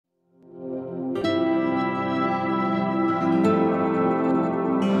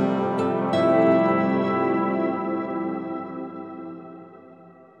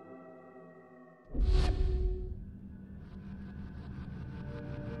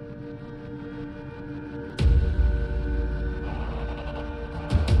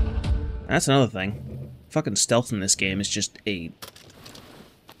That's another thing. Fucking stealth in this game is just a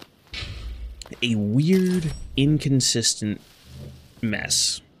weird, inconsistent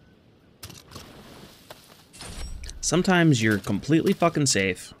mess. Sometimes you're completely fucking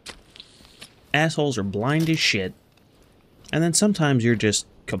safe. Assholes are blind as shit. And then sometimes you're just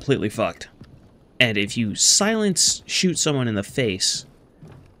completely fucked. And if you shoot someone in the face,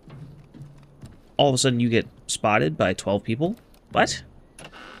 all of a sudden you get spotted by 12 people? What?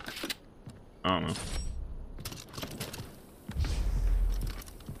 I don't know.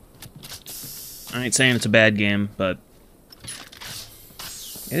 I ain't saying it's a bad game, but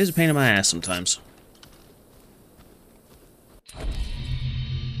it is a pain in my ass sometimes.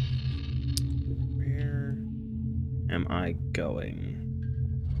 Where am I going?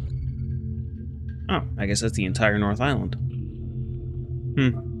 Oh, I guess that's the entire North Island.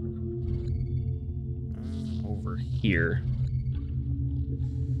 Over here.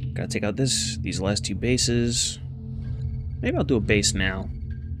 Gotta take out these last two bases. Maybe I'll do a base now.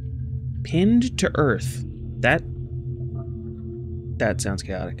 Pinned to Earth. That sounds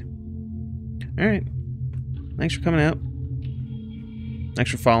chaotic. Alright. Thanks for coming out. Thanks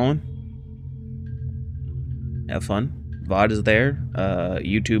for following. Have fun. VOD is there.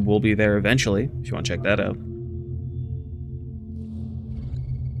 YouTube will be there eventually, if you want to check that out.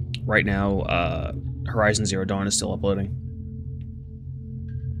 Right now, Horizon Zero Dawn is still uploading.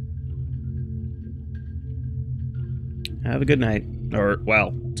 Have a good night. Or,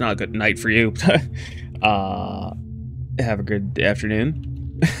 well, it's not a good night for you. Have a good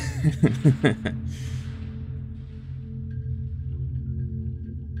afternoon.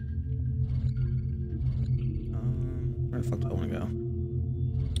 Where the fuck do I want to go?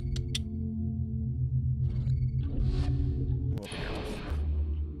 Over here.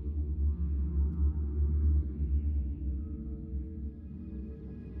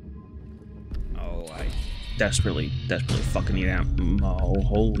 Oh, I desperately fucking need ammo. Oh,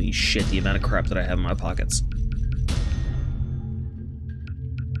 holy shit, the amount of crap that I have in my pockets.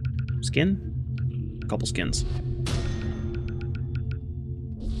 Skin? A couple skins.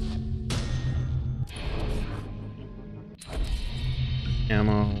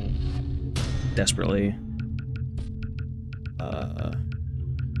 Ammo. Desperately.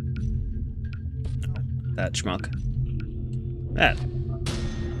 That schmuck. That.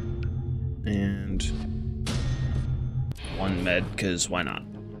 And one med, because why not?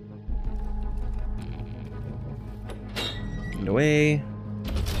 And away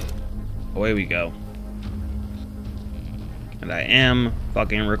we go. And I am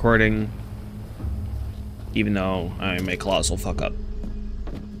fucking recording, even though I'm a colossal fuck up.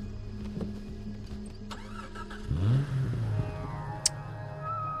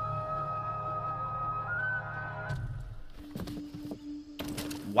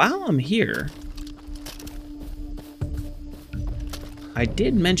 While I'm here, I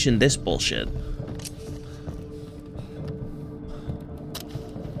did mention this bullshit.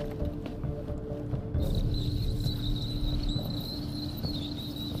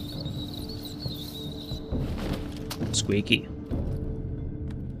 Squeaky.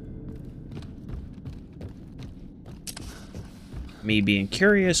 Me being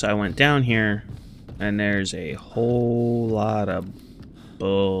curious, I went down here, and there's a whole lot of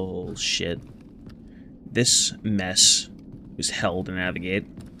bullshit. This mess was hell to navigate.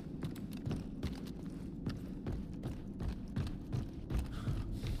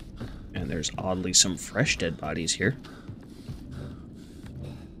 And there's oddly some fresh dead bodies here.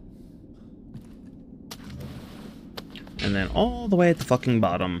 And then all the way at the fucking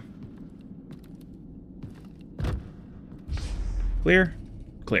bottom. Clear?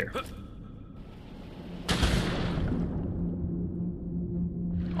 Clear.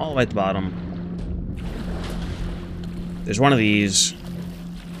 All the way at the bottom. There's one of these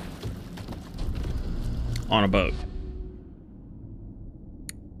on a boat.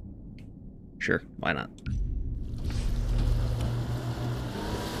 Sure, why not?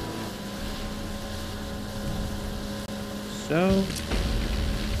 So,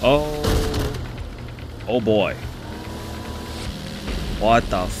 oh boy. What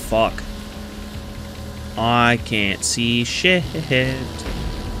the fuck? I can't see shit.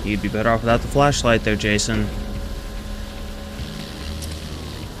 You'd be better off without the flashlight there, Jason.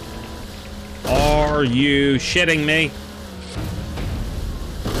 Are you shitting me?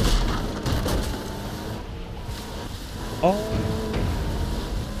 Oh,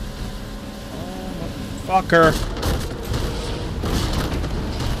 fucker.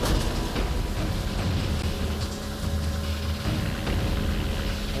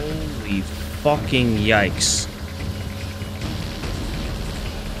 Holy fucking yikes.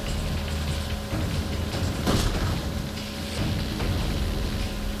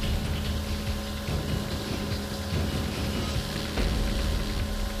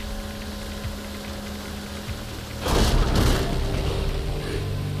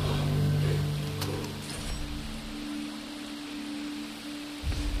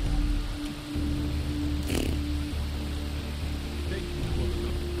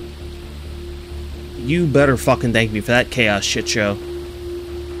 You better fucking thank me for that chaos shit show.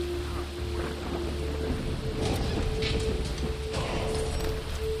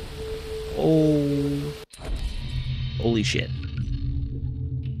 Oh. Holy shit.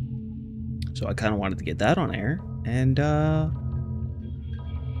 So I kind of wanted to get that on air. And,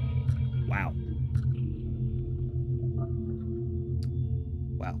 wow.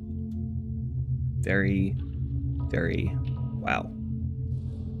 Wow. Very, very wow.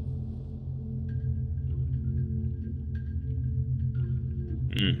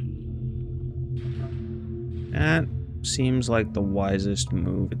 That seems like the wisest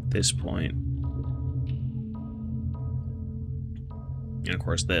move at this point. And of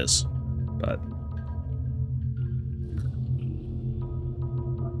course this, but...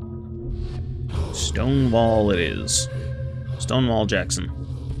 Stonewall it is. Stonewall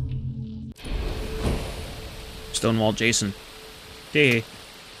Jackson. Stonewall Jason. Hey.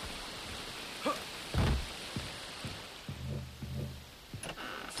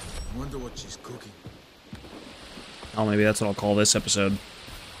 Wonder what she's cooking. Oh, maybe that's what I'll call this episode.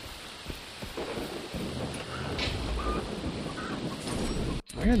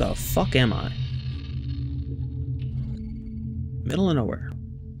 Where the fuck am I? Middle of nowhere.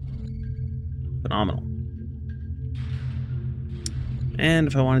 Phenomenal. And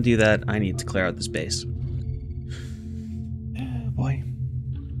if I want to do that, I need to clear out this base. Oh boy.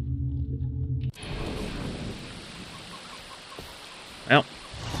 Well.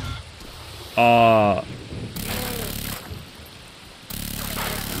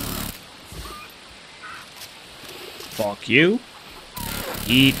 Fuck you.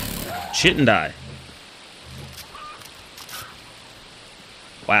 Eat shit and die.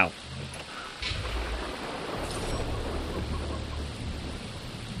 Wow.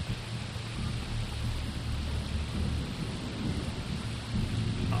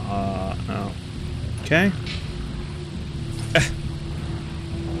 Oh. Okay.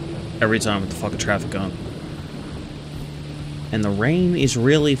 Every time with the fucking traffic on. And the rain is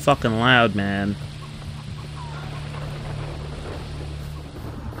really fucking loud, man.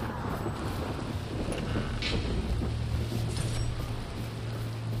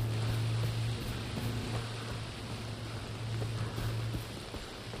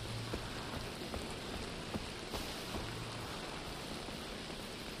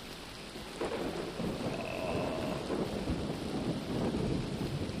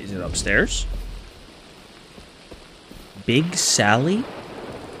 Is it upstairs? Big Sally?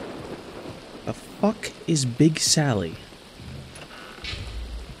 The fuck is Big Sally?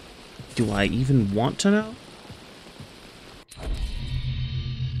 Do I even want to know?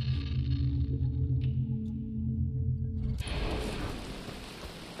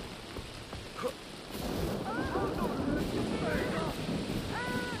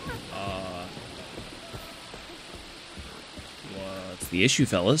 What's the issue,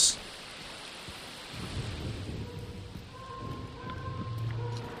 fellas?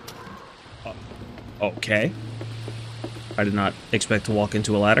 Okay. I did not expect to walk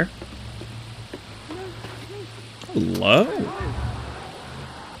into a ladder. Hello.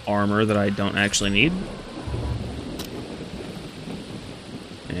 Armor that I don't actually need.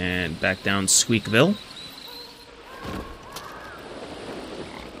 And back down Squeakville.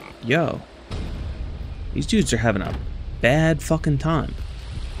 Yo. These dudes are having a bad fucking time.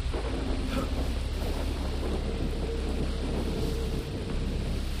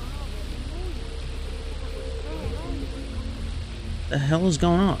 The hell is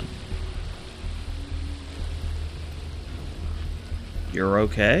going on? You're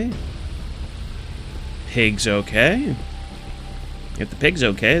okay? Pig's okay? If the pig's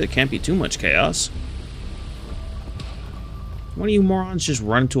okay, there can't be too much chaos. One of you morons just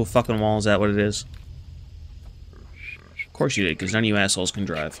run into a fucking wall, is that what it is? Of course you did, because none of you assholes can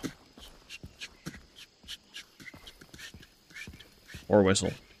drive. Or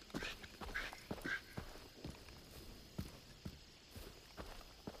whistle.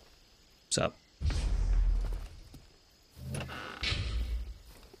 What's up?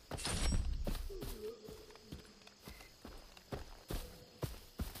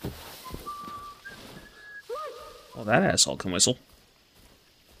 Well, that asshole can whistle.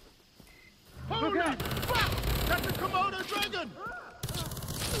 Look out! That's a Komodo dragon!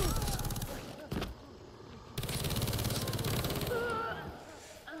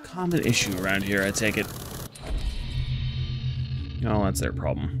 Common issue around here, I take it. Oh, that's their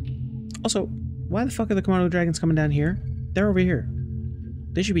problem. Also, why the fuck are the Komodo dragons coming down here? They're over here.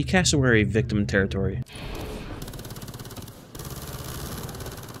 They should be cassowary victim territory.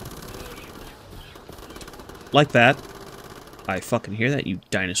 Like that. I fucking hear that, you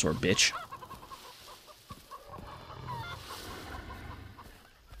dinosaur bitch.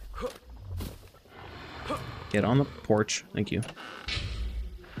 Get on the porch. Thank you.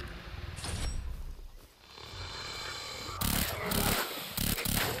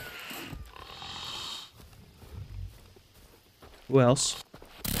 Who else?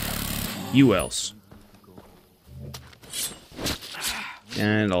 You else.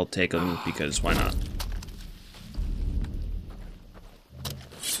 And I'll take them because why not?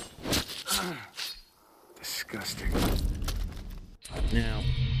 Disgusting. Now,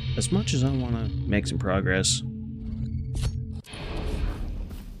 as much as I want to make some progress,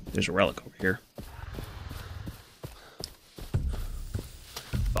 there's a relic over here.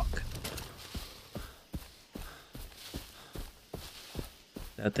 Fuck.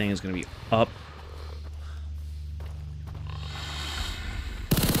 That thing is going to be up.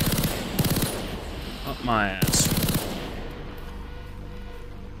 Up my ass.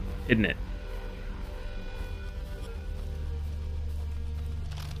 Isn't it?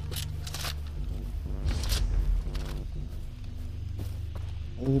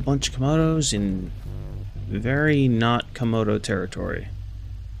 A whole bunch of Komodos in very not Komodo territory.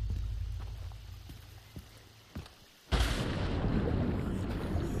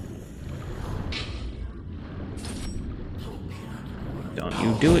 Don't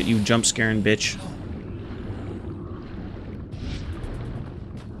you do it, you jump scaring bitch.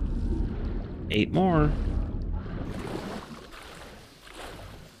 8 more.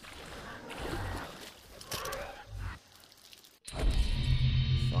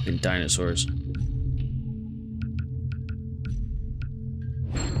 Fucking dinosaurs.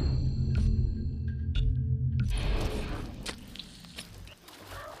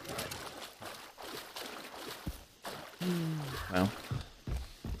 Well.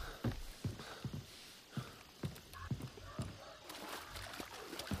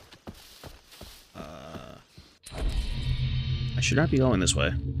 I should not be going this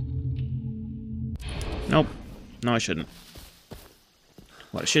way. Nope. No, I shouldn't.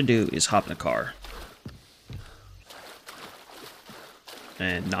 What I should do is hop in a car.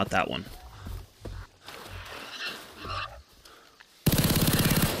 And not that one.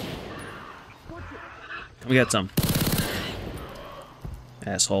 We got some.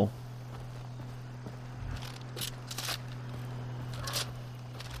 Asshole.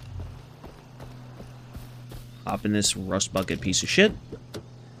 Hop in this rust bucket piece of shit.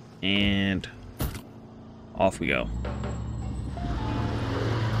 And off we go.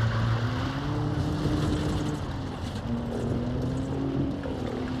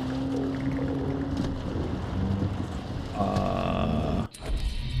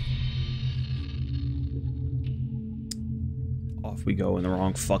 Off we go in the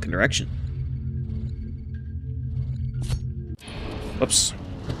wrong fucking direction. Whoops.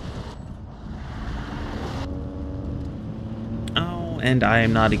 Oh, and I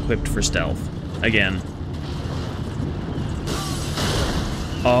am not equipped for stealth. Again.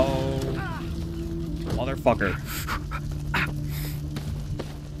 Oh. Motherfucker.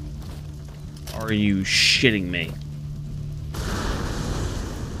 Are you shitting me?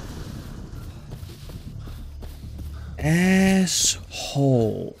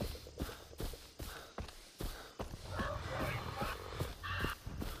 Asshole.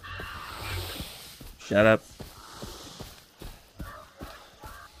 Shut up.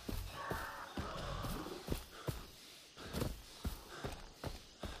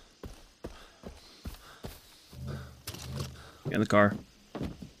 Get in the car.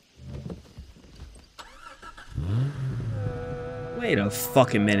 Wait a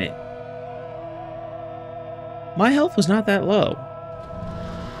fucking minute. My health was not that low.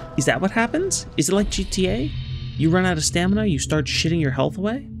 Is that what happens? Is it like GTA? You run out of stamina, you start shitting your health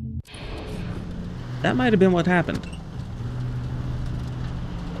away? That might have been what happened.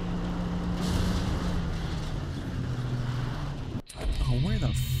 Oh, where the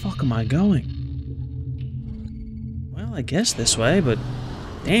fuck am I going? Well, I guess this way, but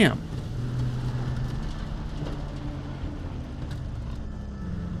damn.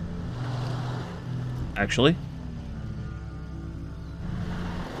 Actually.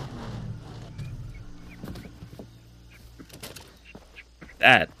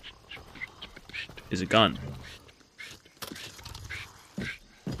 That is a gun.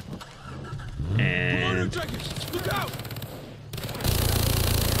 And Look out!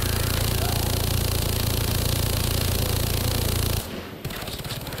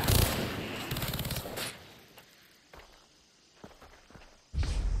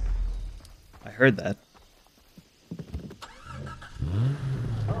 I heard that.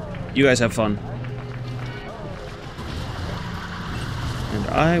 You guys have fun. And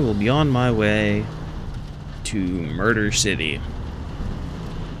I will be on my way to Murder City.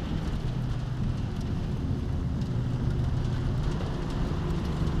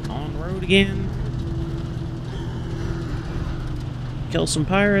 it again. Kill some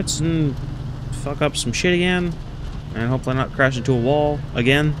pirates and fuck up some shit again. And hopefully not crash into a wall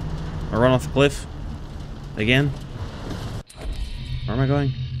again. Or run off a cliff again. Where am I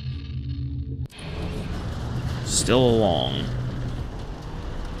going? Still along.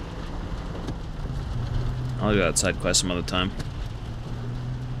 I'll do that side quest some other time.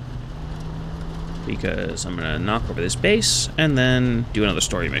 Because I'm gonna knock over this base and then do another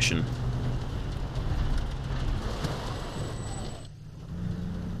story mission.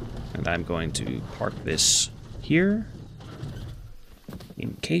 And I'm going to park this here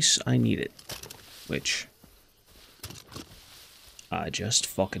in case I need it. Which I just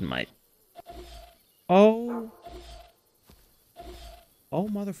fucking might. Oh. Oh,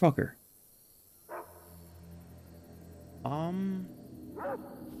 motherfucker.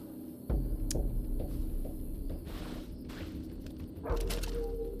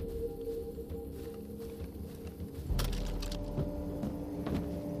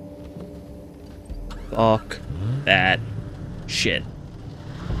 Fuck that shit.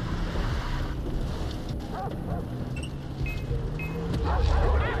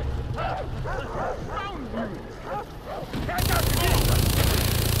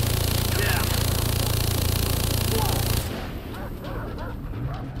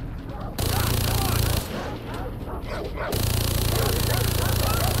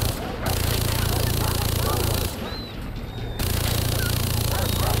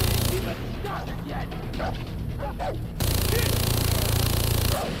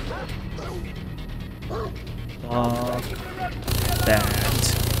 Fuck that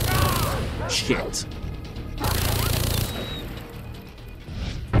shit.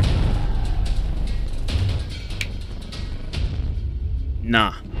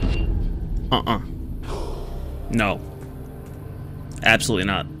 Nah. No. Absolutely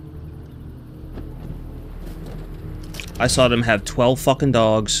not. I saw them have 12 fucking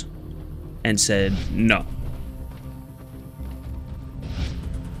dogs and said no.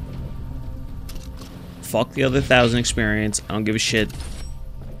 Fuck the other 1,000 experience. I don't give a shit.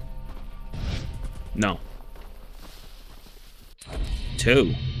 No.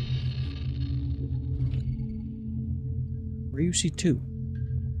 2. Where you see 2?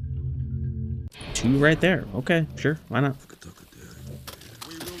 2 right there. Okay, sure. Why not?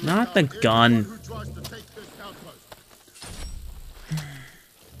 Not the gun.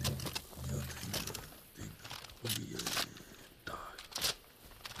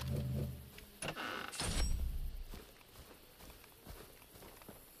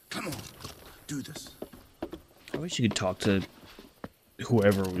 Come on, do this. I wish you could talk to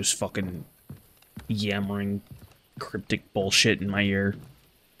whoever was fucking yammering cryptic bullshit in my ear.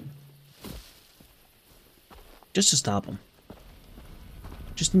 Just to stop them.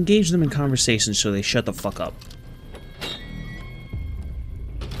 Just engage them in conversation so they shut the fuck up.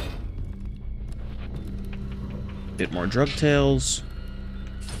 Bit more drug tales.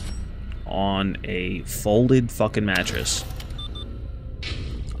 On a folded fucking mattress.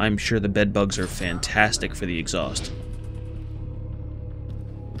 I'm sure the bed bugs are fantastic for the exhaust.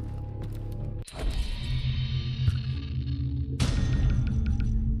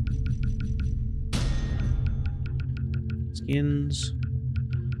 Skins.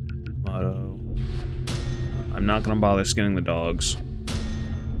 Auto. I'm not gonna bother skinning the dogs.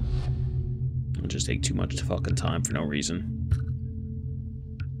 It'll just take too much fucking time for no reason.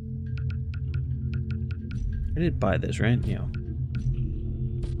 I did buy this, right? Yeah.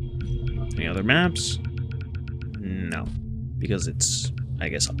 Any other maps? No. Because it's, I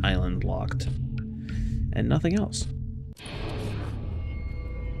guess, island locked. And nothing else.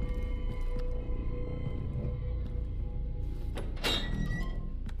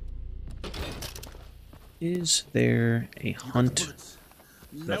 Is there a hunt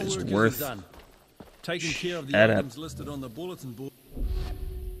that is worth taking care of the that items listed on the bulletin board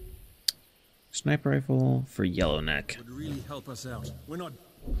sniper rifle for Yellowneck? would really help us out. We're not.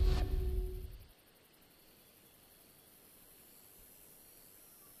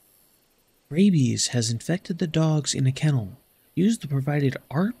 Rabies has infected the dogs in a kennel. Use the provided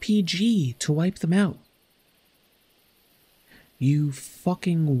RPG to wipe them out. You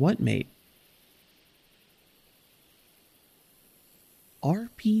fucking what, mate?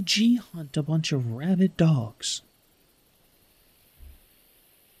 RPG hunt a bunch of rabid dogs.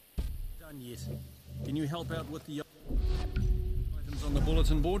 Done yet. Can you help out with the items on the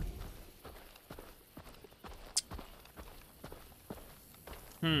bulletin board?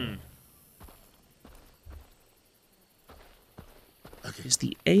 Okay. Is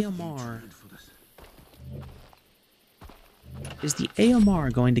the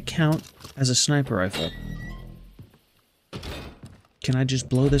AMR going to count as a sniper rifle. Can I just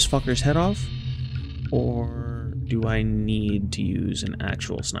blow this fucker's head off? Or do I need to use an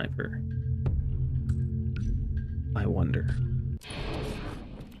actual sniper? I wonder.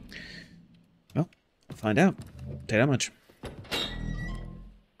 Well, we'll find out. Tell you that much.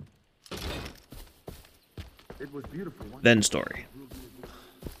 It was beautiful. Then story.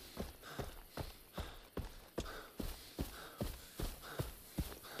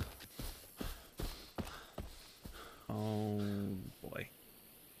 Oh boy.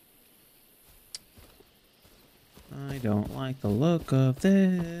 I don't like the look of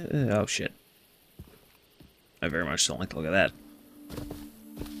this. Oh shit. I very much don't like the look of that.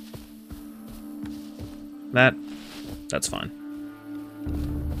 That's fine.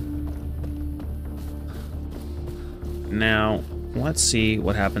 Now, let's see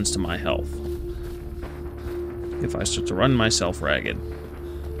what happens to my health if I start to run myself ragged.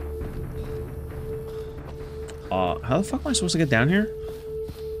 How the fuck am I supposed to get down here?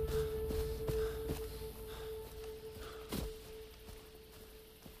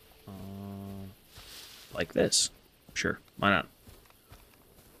 Like this. Sure, why not?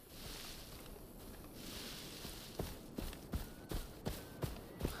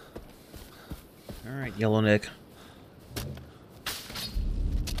 Alright, Yellow Nick.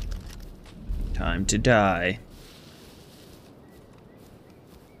 Time to die.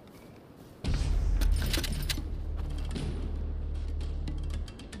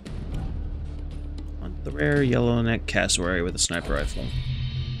 Hunt the rare Yellow Neck cassowary with a sniper rifle.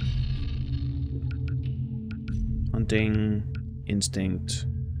 Hunting, instinct,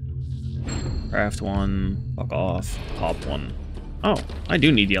 craft one, fuck off, pop one. Oh, I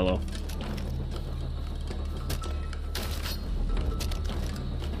do need yellow.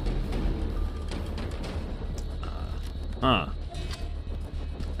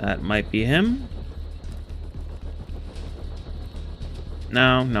 That might be him.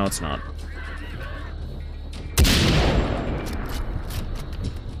 No, it's not.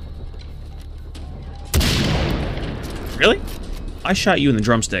 Really? I shot you in the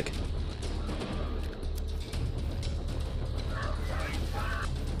drumstick.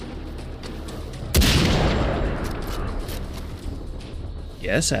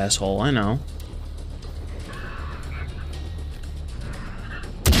 Yes, asshole, I know.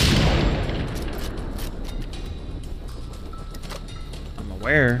 I'm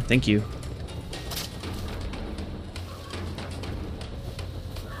aware, thank you.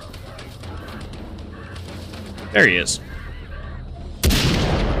 There he is.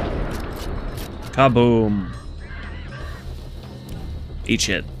 Kaboom. Eat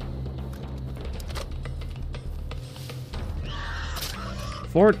shit.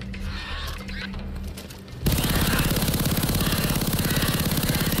 Fort.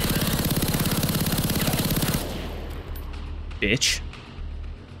 Bitch.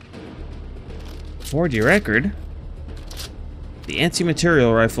 For the record, the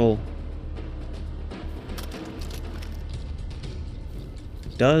anti-material rifle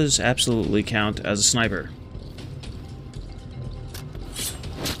does absolutely count as a sniper.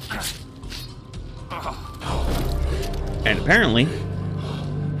 And apparently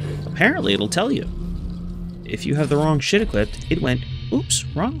it'll tell you. If you have the wrong shit equipped, it went, oops,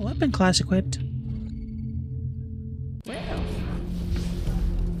 wrong weapon class equipped. Well,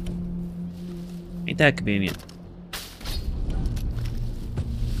 ain't that convenient.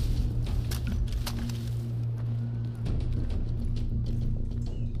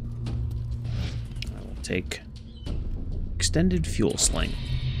 Take extended fuel sling.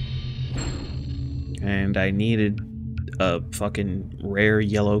 And I needed a fucking rare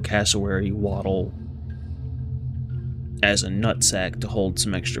yellow cassowary wattle as a nutsack to hold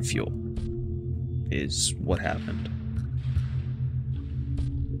some extra fuel. Is what happened.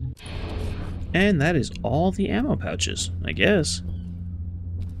 And that is all the ammo pouches, I guess.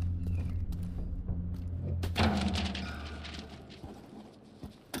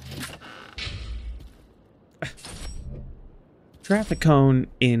 Traffic cone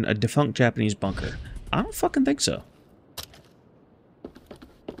in a defunct Japanese bunker. I don't fucking think so.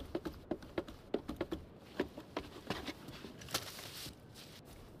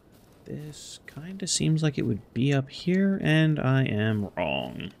 This kinda seems like it would be up here, and I am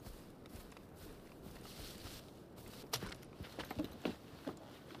wrong.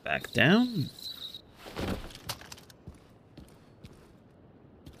 Back down.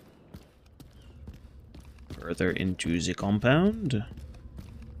 Further into the compound.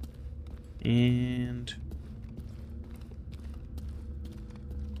 And...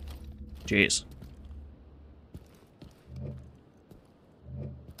 jeez.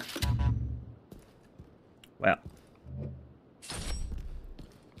 Well.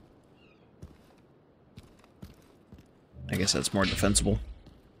 I guess that's more defensible.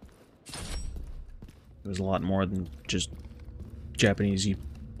 There's a lot more than just Japanese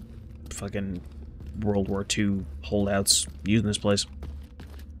fucking World War II holdouts using this place.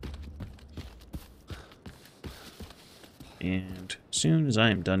 And as soon as I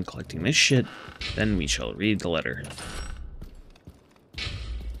am done collecting this shit, then we shall read the letter.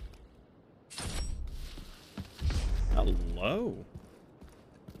 Hello.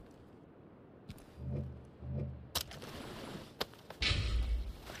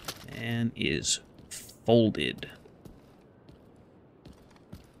 And is folded.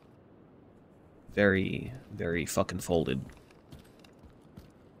 Very, very fucking folded.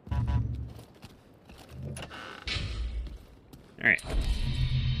 Alright.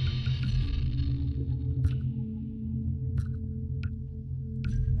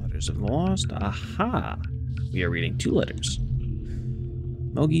 Letters of the Lost. Aha! We are reading 2 letters.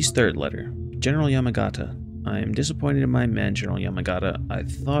 Mogi's 3rd letter. General Yamagata. I am disappointed in my men, General Yamagata. I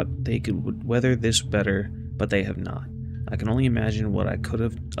thought they could weather this better, but they have not. I can only imagine what I could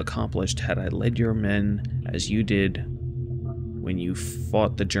have accomplished had I led your men as you did when you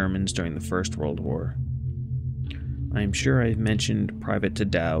fought the Germans during the First World War. I am sure I've mentioned Private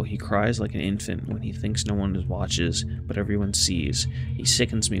Tadao. He cries like an infant when he thinks no one watches, but everyone sees. He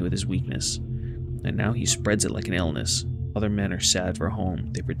sickens me with his weakness. And now he spreads it like an illness. Other men are sad for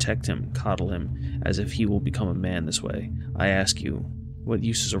home. They protect him, coddle him, as if he will become a man this way. I ask you, what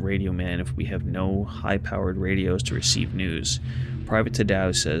use is a radio man if we have no high-powered radios to receive news? Private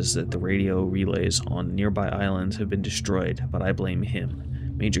Tadao says that the radio relays on nearby islands have been destroyed, but I blame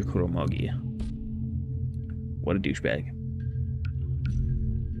him. Major Kuromogi. What a douchebag.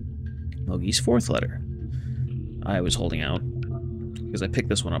 Mogi's 4th letter. I was holding out, because I picked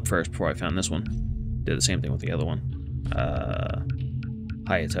this one up first before I found this one. Did the same thing with the other one.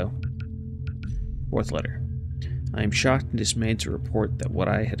 Hayato. 4th letter. I am shocked and dismayed to report that what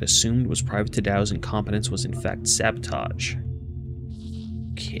I had assumed was Private Tadao's incompetence was in fact sabotage.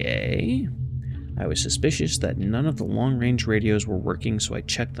 Okay. I was suspicious that none of the long-range radios were working, so I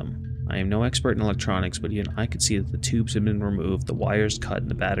checked them. I am no expert in electronics, but even I could see that the tubes had been removed, the wires cut, and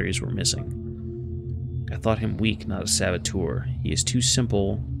the batteries were missing. I thought him weak, not a saboteur. He is too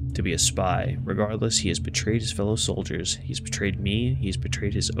simple to be a spy. Regardless, he has betrayed his fellow soldiers, he has betrayed me, he has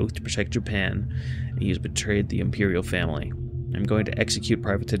betrayed his oath to protect Japan, and he has betrayed the imperial family. I'm going to execute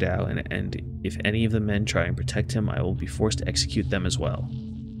Private Tadao, and if any of the men try and protect him, I will be forced to execute them as well.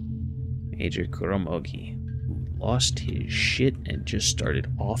 Major Kuromogi, who lost his shit and just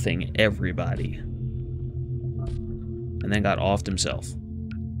started offing everybody. And then got offed himself.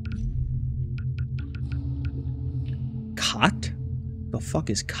 Cot? The fuck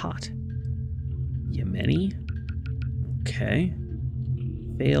is Cot? Yemeni? Okay.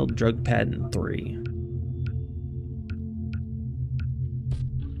 Failed drug patent 3.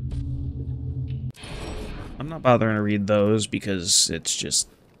 I'm not bothering to read those because it's just...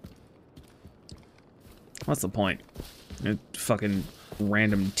 What's the point? A fucking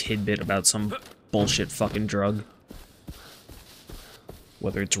random tidbit about some bullshit fucking drug.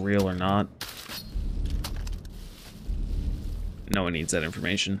 Whether it's real or not. No one needs that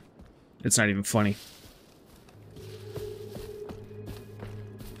information. It's not even funny.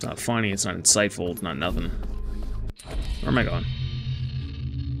 It's not funny, it's not insightful, it's not nothing. Where am I going?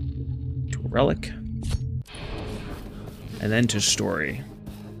 To a relic. And then to story.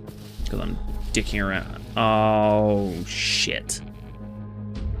 Because I'm dicking around. Oh, shit.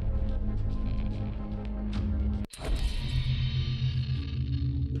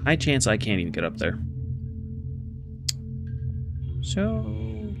 High chance I can't even get up there. So,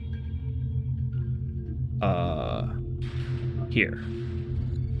 here.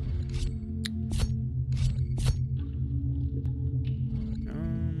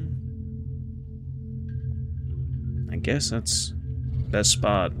 I guess that's best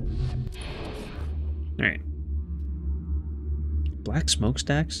spot. All right. Black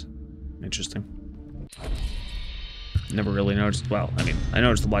smokestacks? Interesting. Never really noticed. Well, I mean, I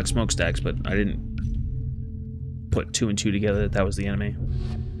noticed the black smokestacks, but I didn't put 2 and 2 together that was the enemy.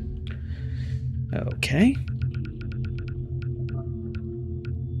 Okay.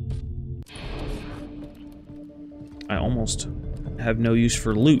 I almost have no use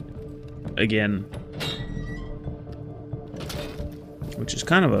for loot again. Which is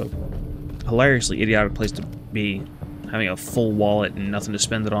kind of a hilariously idiotic place to be, having a full wallet and nothing to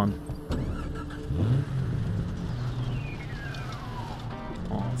spend it on.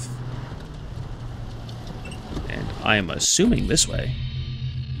 Off. And I am assuming this way.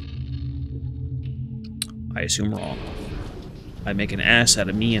 I assume wrong. I make an ass out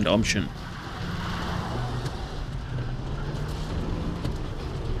of me and Umption.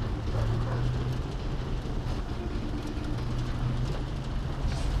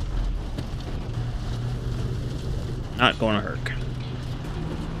 Not gonna hurt.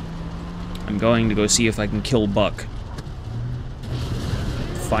 I'm going to go see if I can kill Buck.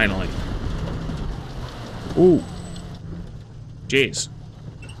 Finally. Ooh. Jeez.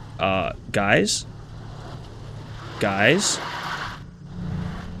 Guys? Guys?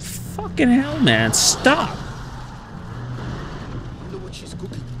 Fucking hell, man. Stop! Wonder what she's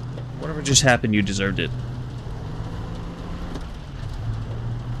cooking. Whatever just happened, you deserved it.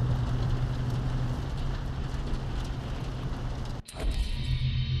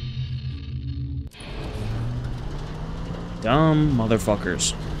 Dumb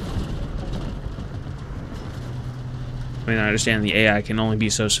motherfuckers. I mean, I understand the AI can only be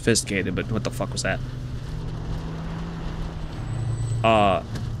so sophisticated, but what the fuck was that?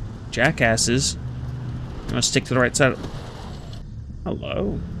 Jackasses. I'm gonna stick to the right side.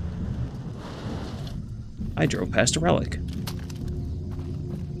 Hello. I drove past a relic.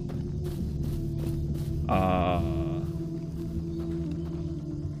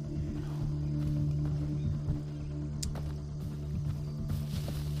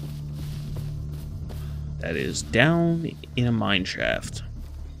 That is down in a mine shaft.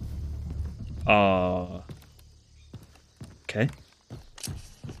 Okay.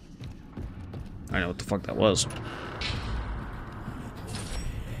 I know what the fuck that was.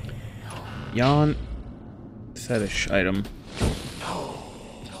 Yawn. Fetish item.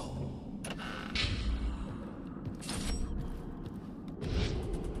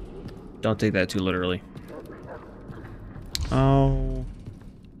 Don't take that too literally. Oh.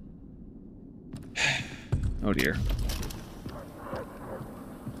 Oh dear.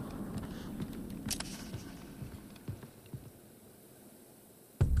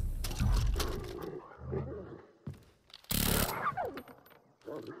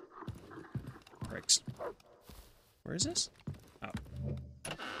 Pricks. Where is this? Oh.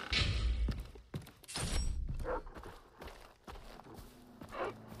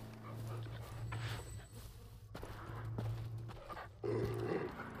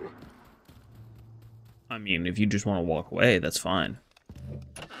 I mean, if you just want to walk away, that's fine.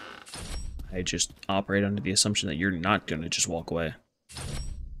 I just operate under the assumption that you're not going to just walk away.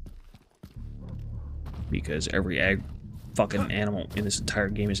 Because every fucking animal in this entire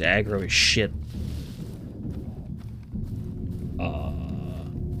game is aggro as shit.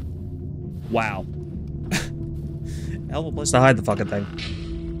 Wow. Hell of a place to hide the fucking thing.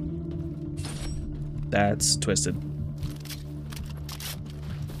 That's twisted.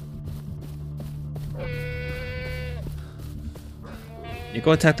 You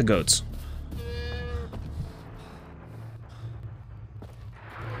go attack the goats.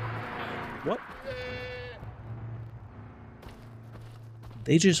 What?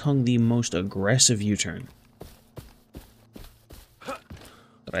 They just hung the most aggressive U-turn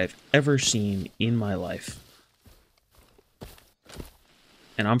that I've ever seen in my life.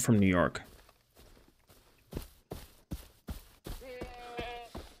 And I'm from New York.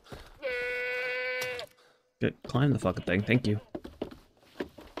 Good. Climb the fucking thing. Thank you.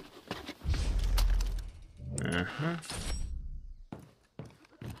 Uh-huh.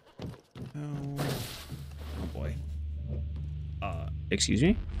 Oh boy. Excuse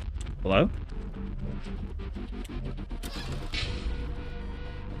me? Hello?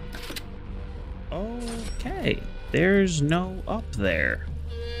 Okay. There's no up there.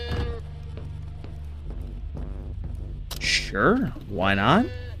 Sure, why not?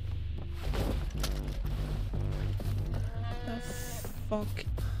 The fuck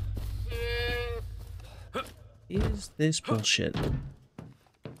is this bullshit?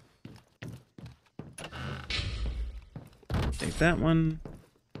 Take that one.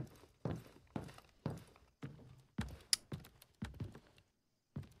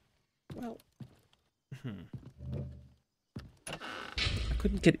 Well, I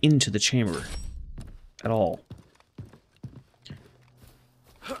couldn't get into the chamber at all.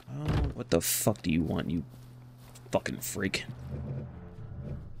 Oh, what the fuck do you want, you fucking freak?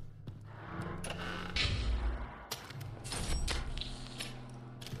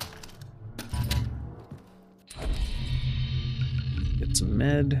 Get some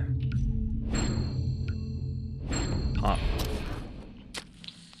med. Pop.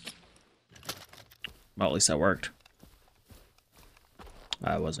 Well, at least that worked.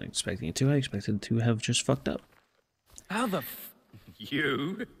 I wasn't expecting it to. I expected to have just fucked up. How the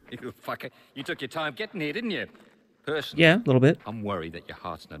You fucker. You took your time getting here, didn't you? Personally, Yeah, a little bit. I'm worried that your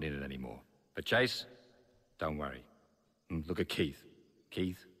heart's not in it anymore. But Chase, Don't worry. Look at Keith.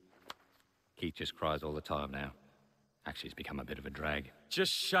 Keith just cries all the time now. Actually, he's become a bit of a drag.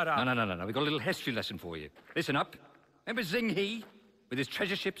 Just shut up. No. We've got a little history lesson for you. Listen up. Remember Zing He? With his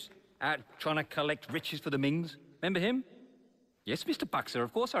treasure ships out trying to collect riches for the Mings? Remember him? Yes, Mr. Buxer,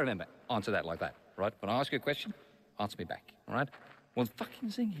 of course I remember. Answer that like that, right? When I ask you a question, answer me back, all right? Well, fucking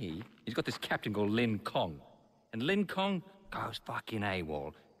Zing He, he's got this captain called Lin Kong. And Lin Kong goes fucking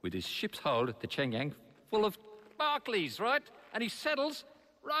AWOL with his ship's hold at the Chengyang full of Barclays, right? And he settles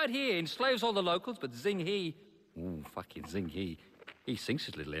right here, enslaves all the locals, but Zing He, fucking Zing He sinks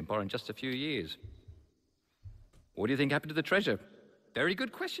his little empire in just a few years. What do you think happened to the treasure? Very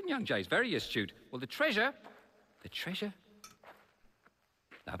good question, young Jays, very astute. Well, the treasure,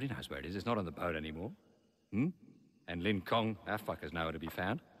 nobody knows where it is. It's not on the boat anymore. And Lin Kong, our fucker's nowhere to be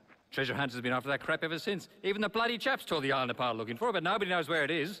found. Treasure hunters have been after that crap ever since. Even the bloody chaps tore the island apart looking for it, but nobody knows where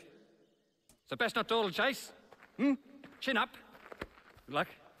it is. So best not dawdle, Chase. Chin up. Good luck.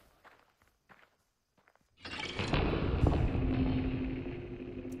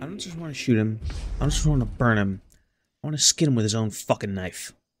 I don't just want to shoot him. I just want to burn him. I want to skin him with his own fucking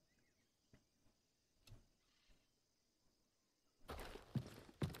knife.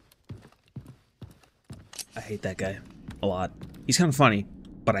 I hate that guy a lot. He's kind of funny,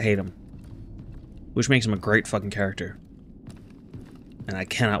 but I hate him. Which makes him a great fucking character. And I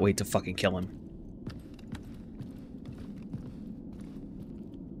cannot wait to fucking kill him.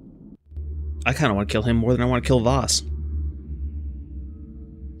 I kind of want to kill him more than I want to kill Voss.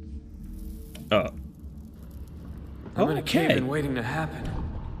 I'm in a cave and waiting to happen.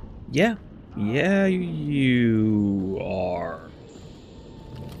 Yeah. Yeah, you are.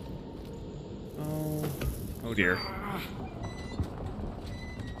 Oh dear.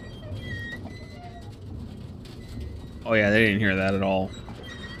 Oh yeah, they didn't hear that at all.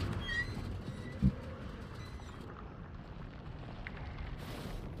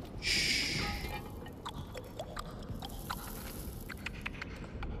 Shh.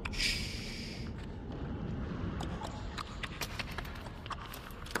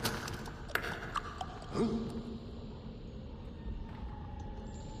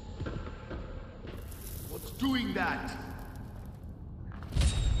 What's doing that?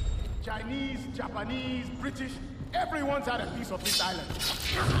 Chinese, Japanese, British, everyone's had a piece of this island.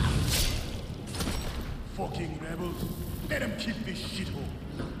 Fucking rebels. Let them keep this shithole.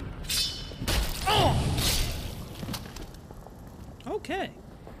 Okay.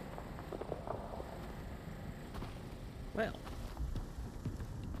 Well.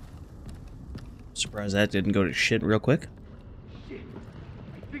 Surprised that didn't go to shit real quick. Shit.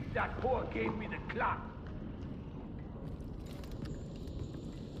 I think that whore gave me the clock.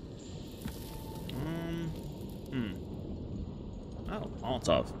 Oh,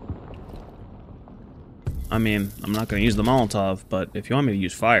 Molotov. I mean, I'm not gonna use the Molotov, but if you want me to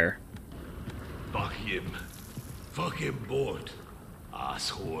use fire. Fuck him. Fuck him both.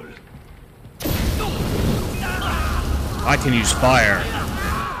 Asshole. I can use fire.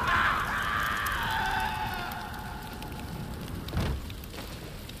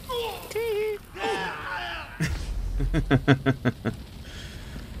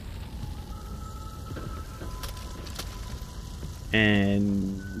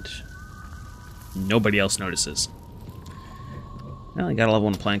 And nobody else notices. Well, you gotta love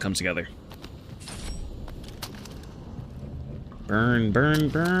when a plan comes together. Burn, burn,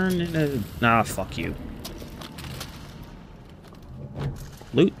 burn. Nah, fuck you.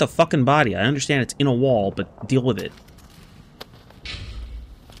 Loot the fucking body. I understand it's in a wall, but deal with it.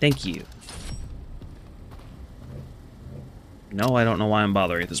 Thank you. No, I don't know why I'm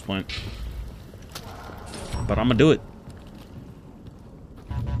bothering at this point. But I'm gonna do it.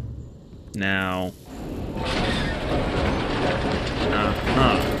 Now.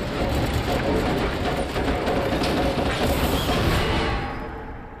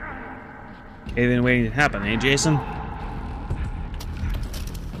 Okay, then waiting to happen, eh, Jason?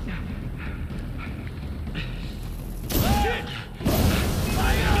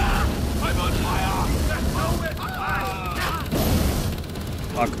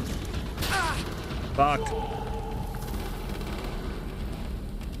 Fuck. Fuck.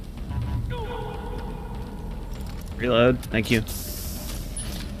 Reload. Thank you.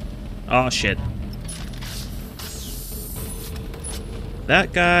 Oh, shit.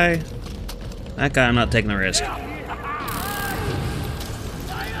 That guy, I'm not taking the risk. I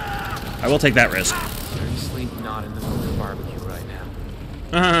will take that risk. Seriously, not in the mood for barbecue right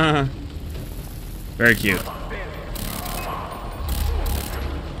now. Very cute.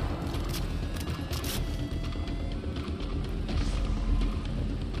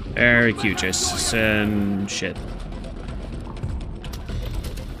 Very cute, Jason. Shit.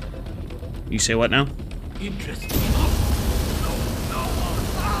 You say what now? Interesting.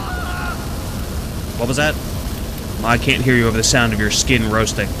 What was that? I can't hear you over the sound of your skin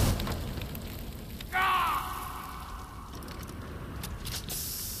roasting.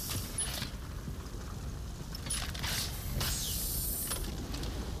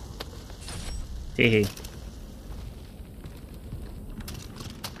 Hey.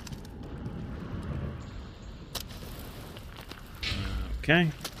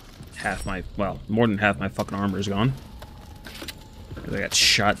 Okay. Half my, well, more than half my fucking armor is gone. I got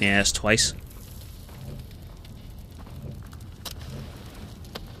shot in the ass twice.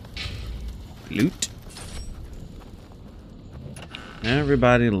 Loot.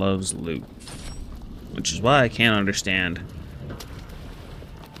 Everybody loves loot. Which is why I can't understand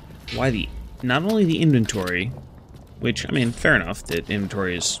why not only the inventory, which, I mean, fair enough, that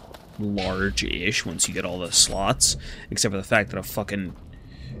inventory is large-ish once you get all the slots, except for the fact that a fucking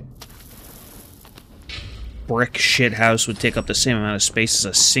brick shit house would take up the same amount of space as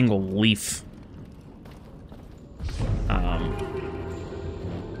a single leaf.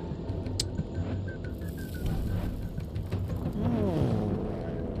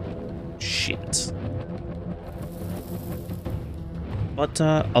 Shit. But,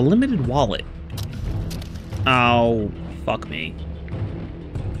 a limited wallet. Oh, fuck me.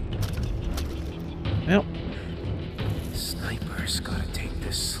 Well. Sniper's gotta take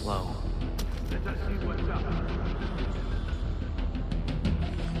this slow. Let us see what's up.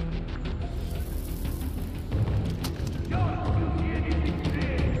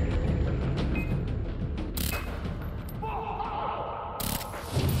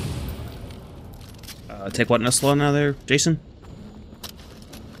 Take what in a slow now there, Jason?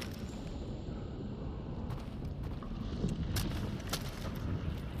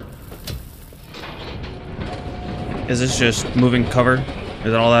 Is this just moving cover?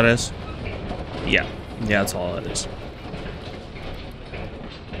 Is that all that is? Yeah. Yeah, that's all that is.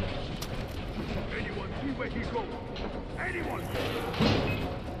 Anyone see where he goes? Anyone?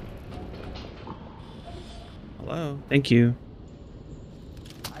 Hello. Thank you.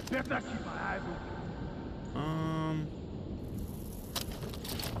 I better keep my eyes open.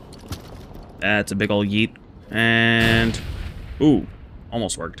 That's a big old yeet. And... ooh.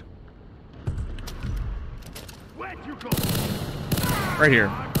 Almost worked. Where'd you go? Right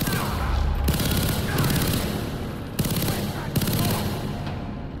here.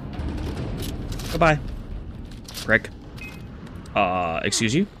 Goodbye. Prick.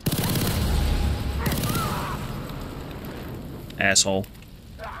 Excuse you? Asshole.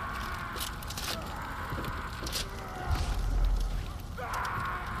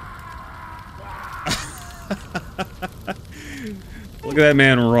 Look at that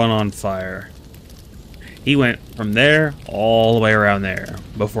man run on fire. He went from there all the way around there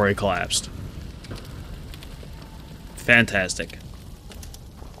before he collapsed. Fantastic.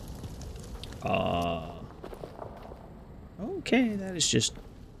 Okay, that is just...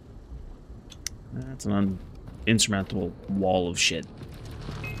 that's an insurmountable wall of shit.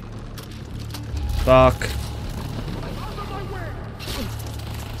 Fuck.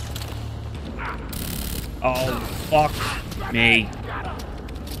 Oh, fuck me.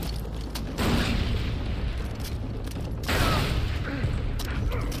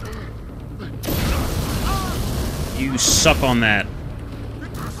 You suck on that.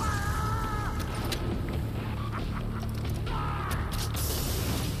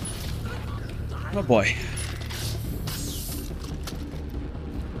 Oh boy.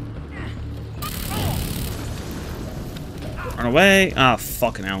 Run away. Ah,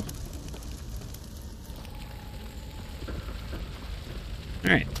 fucking hell.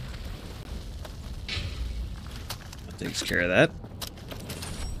 Alright. That takes care of that.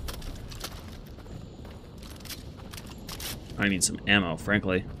 I need some ammo,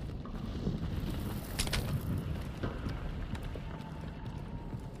 frankly.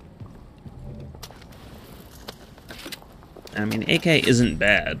 I mean, AK isn't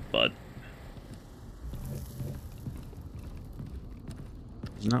bad, but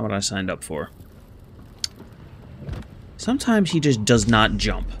it's not what I signed up for. Sometimes he just does not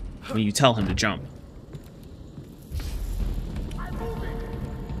jump when you tell him to jump.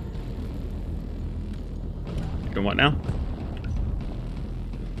 You doing what now?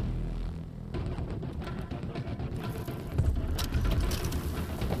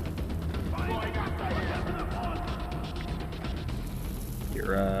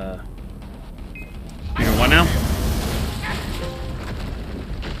 You doing what now?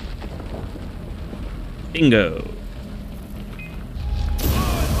 Bingo.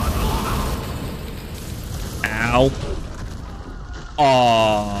 Ow.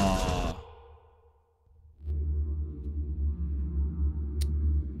 Aww.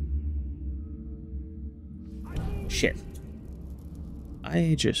 Shit.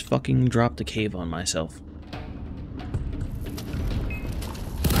 I just fucking dropped a cave on myself.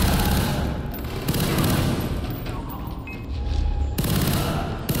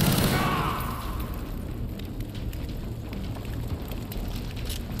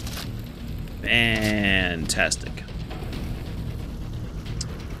 Fantastic.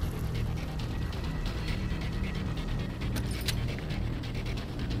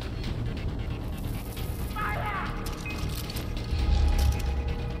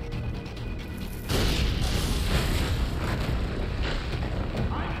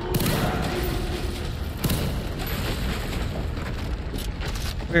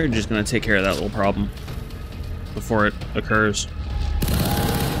 We're just gonna take care of that little problem before it occurs.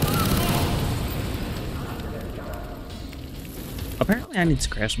 Apparently I need to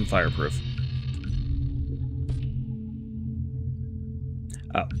craft some fireproof.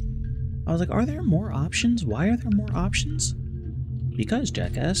 Oh. I was like, are there more options? Why are there more options? Because,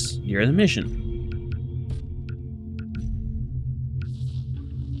 jackass, you're the mission.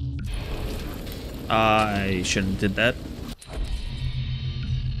 I shouldn't have did that.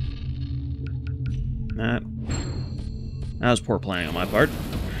 That was poor planning on my part.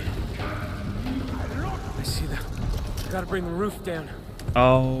 I see that. Gotta bring the roof down.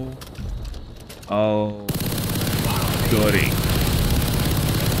 Oh. Oh. Goody.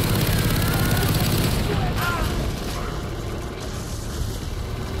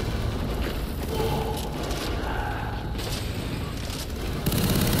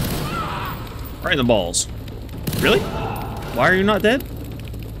 Right in the balls. Really? Why are you not dead?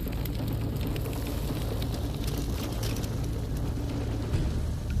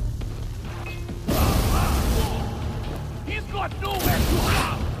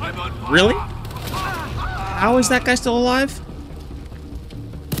 Really? How is that guy still alive?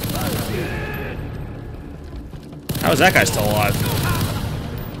 How is that guy still alive?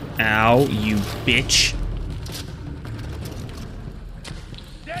 Ow, you bitch.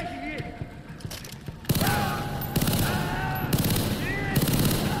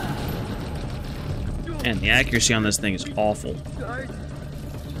 And the accuracy on this thing is awful.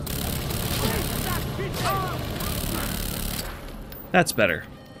 That's better.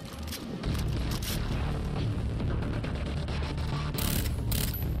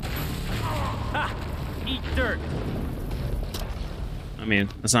 Eat dirt. I mean,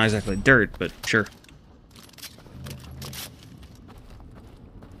 that's not exactly dirt, but sure.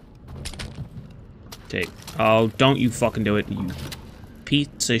 Take. Oh, don't you fucking do it, you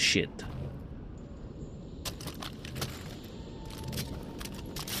piece of shit.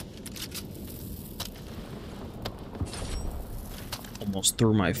 Almost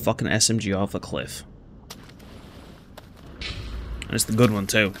threw my fucking SMG off a cliff. And it's the good one,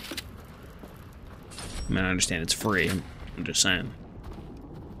 too. I mean, I understand it's free. I'm just saying.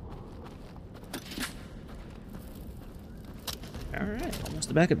 Alright,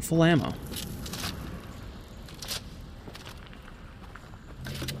 almost back at full ammo.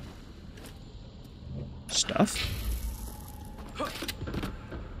 Stuff?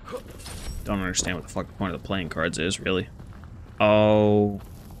 Don't understand what the fuck the point of the playing cards is, really. Oh.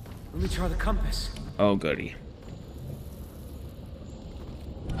 Let me try the compass. Oh, goody.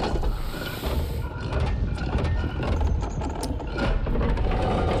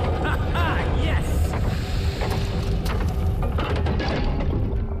 Yes!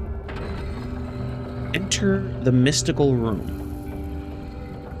 Enter the mystical room.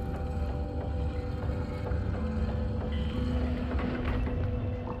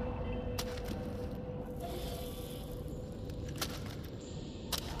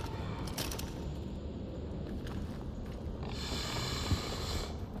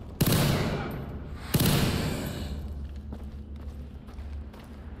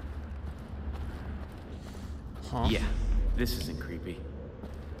 Huh? Yeah, this isn't creepy.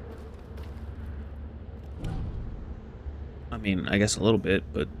 I mean, I guess a little bit,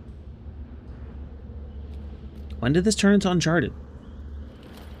 but... When did this turn into Uncharted?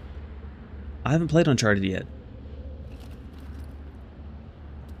 I haven't played Uncharted yet.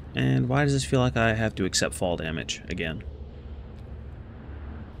 And why does this feel like I have to accept fall damage again?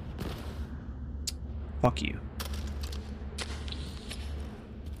 Fuck you.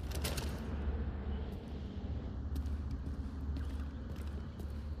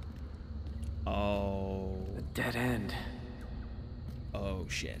 Oh. A dead end. Oh,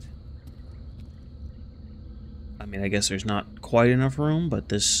 shit. I mean, I guess there's not quite enough room, but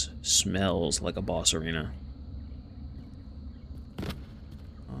this smells like a boss arena.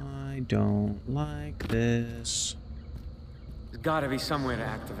 I don't like this. There's gotta be some way to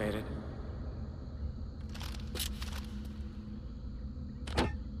activate it.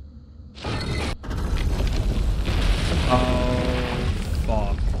 Oh,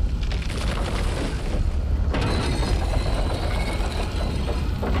 fuck.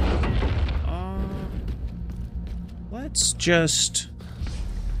 Let's just...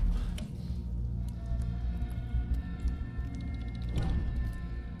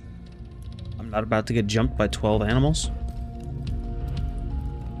 I'm not about to get jumped by 12 animals.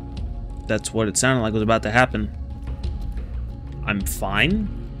 That's what it sounded like was about to happen. I'm fine.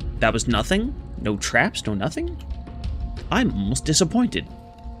 That was nothing. No traps, no nothing. I'm almost disappointed.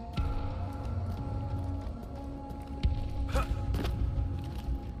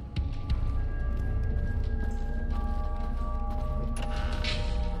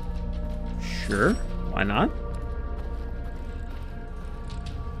 Sure, why not?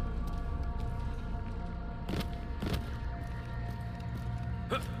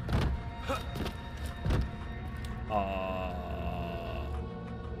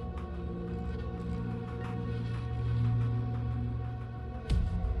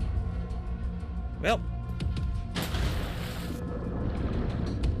 Well.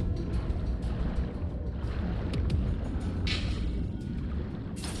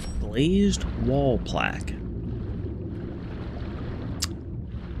 Glazed wall plaque.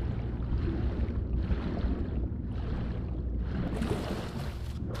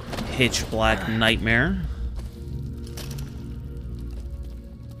 Pitch black nightmare.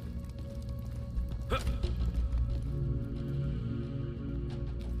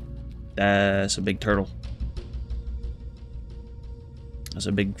 That's a big turtle. That's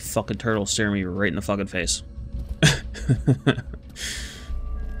a big fucking turtle staring me right in the fucking face.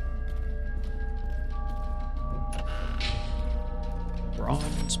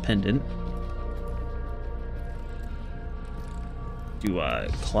 Bronze pendant. Do I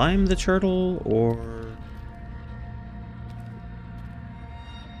climb the turtle or...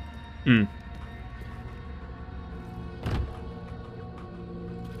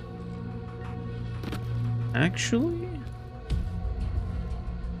 Actually,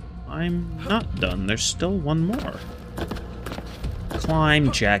 I'm not done. There's still one more.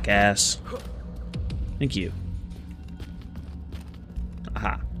 Climb, jackass. Thank you.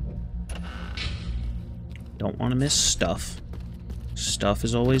 Aha. Don't want to miss stuff. Stuff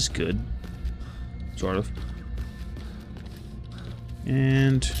is always good. Sort of.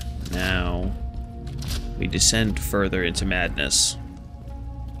 And now we descend further into madness.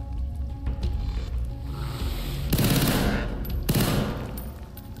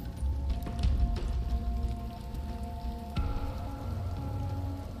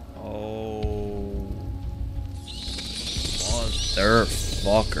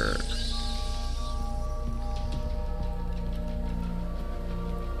 Motherfucker.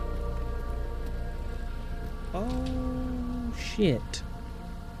 Oh, shit.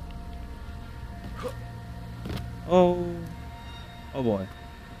 Oh. Oh, boy.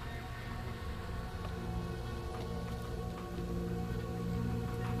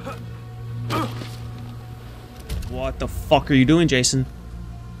 What the fuck are you doing, Jason?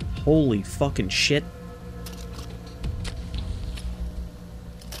 Holy fucking shit.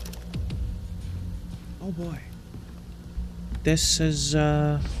 Oh boy. This is,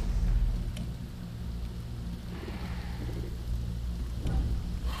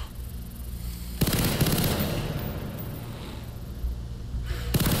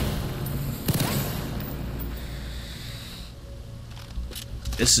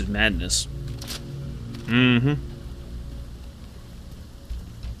 This is madness. Mm-hmm.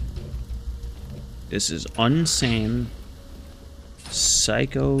 This is insane,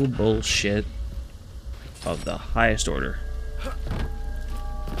 psycho bullshit of the highest order.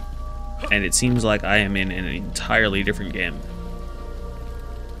 And it seems like I am in an entirely different game.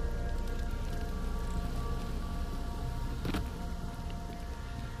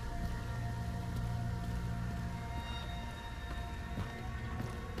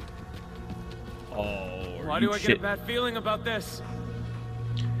 Why do I get a bad feeling about this?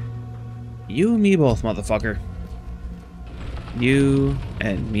 You and me both, motherfucker. You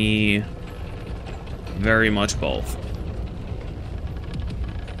and me very much both.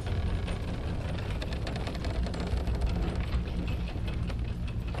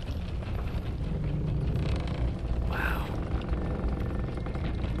 Wow.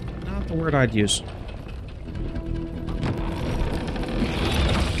 Not the word I'd use.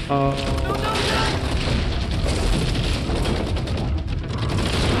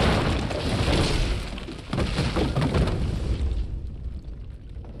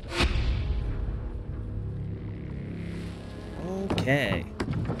 Okay.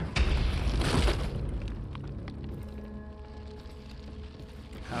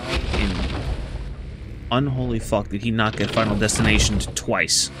 How in unholy fuck did he not get Final Destination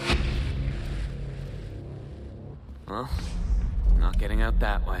twice? Well, not getting out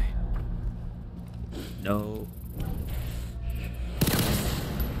that way. No.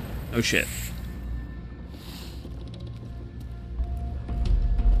 Oh shit.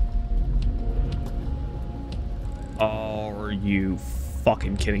 Are you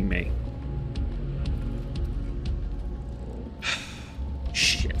fucking kidding me?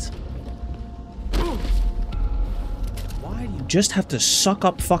 Shit. Why do you just have to suck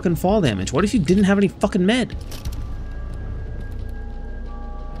up fucking fall damage? What if you didn't have any fucking med?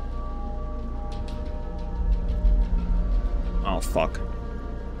 Oh, fuck.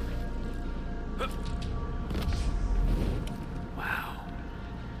 Wow.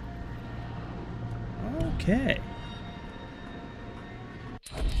 Okay.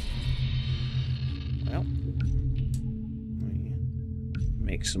 Well.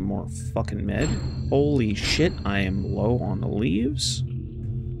 Make some more fucking med. Holy shit, I am low on the leaves.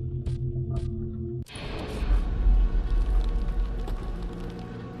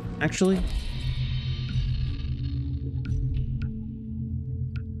 Actually...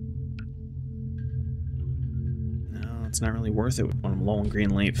 no, it's not really worth it when I'm low on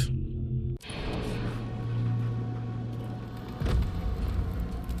green leaf.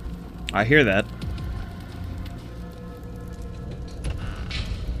 I hear that.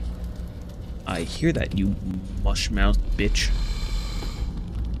 I hear that, you mush-mouthed bitch.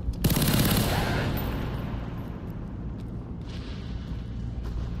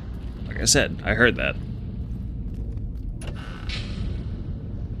 Like I said, I heard that.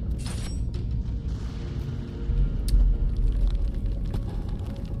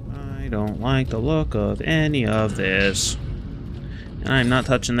 I don't like the look of any of this. And I'm not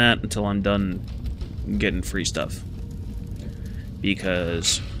touching that until I'm done getting free stuff.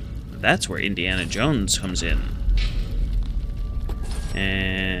 Because that's where Indiana Jones comes in.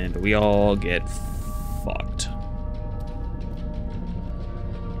 And we all get fucked.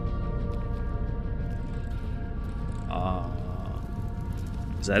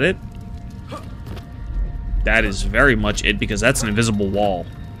 Is that it? That is very much it, because that's an invisible wall.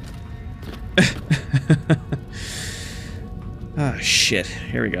 Ah, shit.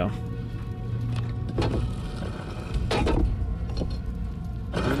 Here we go.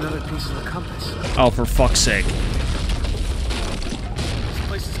 Another piece of the compass. Oh, for fuck's sake. This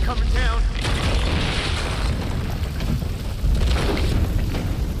place is coming down.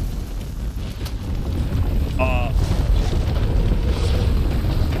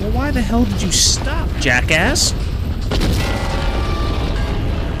 Well, why the hell did you stop, jackass?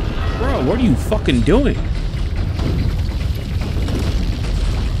 Bro, what are you fucking doing?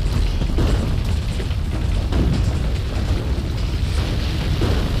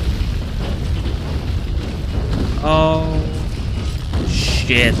 Oh,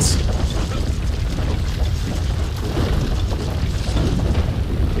 shit.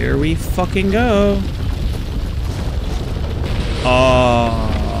 Here we fucking go.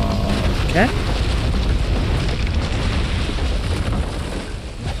 Okay.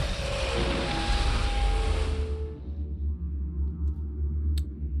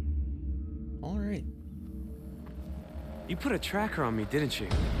 All right. You put a tracker on me, didn't you?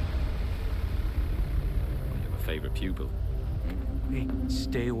 Favorite pupil. Hey,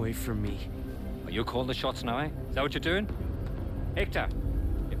 stay away from me. Are you calling the shots now, eh? Is that what you're doing? Hector,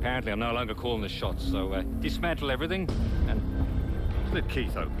 apparently I'm no longer calling the shots, so dismantle everything and split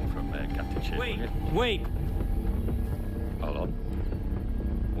Keith open from Captain Chip. Wait, wait! Hold on.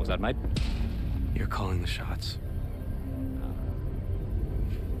 What was that, mate? You're calling the shots.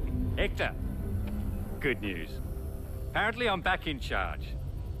 Hector, good news. Apparently I'm back in charge.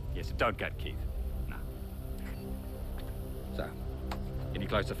 Yes, don't get Keith. So, any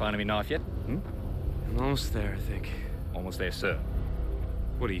close to finding me knife yet? Hmm? I'm almost there, I think. Almost there, sir.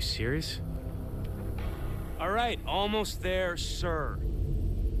 What, are you serious? All right, almost there, sir.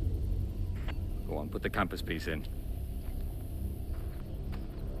 Go on, put the compass piece in.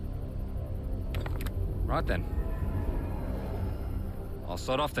 Right then. I'll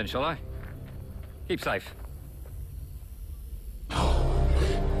start off then, shall I? Keep safe.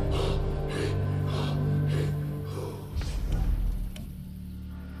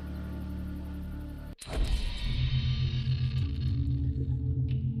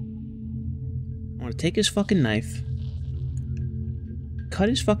 I want to take his fucking knife, cut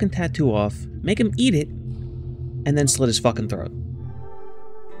his fucking tattoo off, make him eat it, and then slit his fucking throat.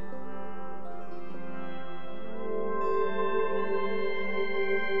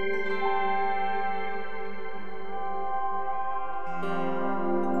 Bye.